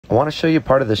I want to show you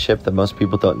part of the ship that most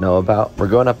people don't know about. We're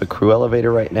going up a crew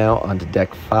elevator right now onto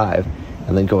deck 5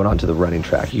 and then going onto the running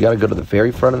track. You got to go to the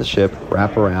very front of the ship,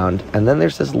 wrap around, and then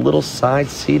there's this little side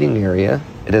seating area.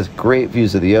 It has great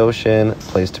views of the ocean, a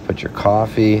place to put your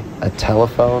coffee, a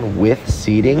telephone with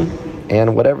seating,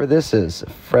 and whatever this is,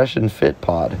 Fresh and Fit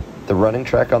pod. The running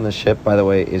track on the ship, by the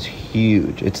way, is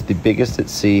huge. It's the biggest at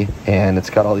sea, and it's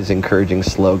got all these encouraging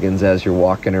slogans as you're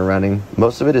walking or running.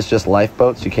 Most of it is just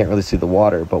lifeboats. You can't really see the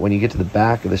water, but when you get to the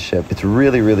back of the ship, it's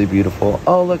really, really beautiful.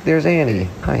 Oh, look, there's Annie.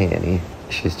 Hi, Annie.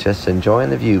 She's just enjoying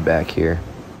the view back here.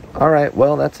 All right,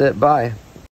 well, that's it. Bye.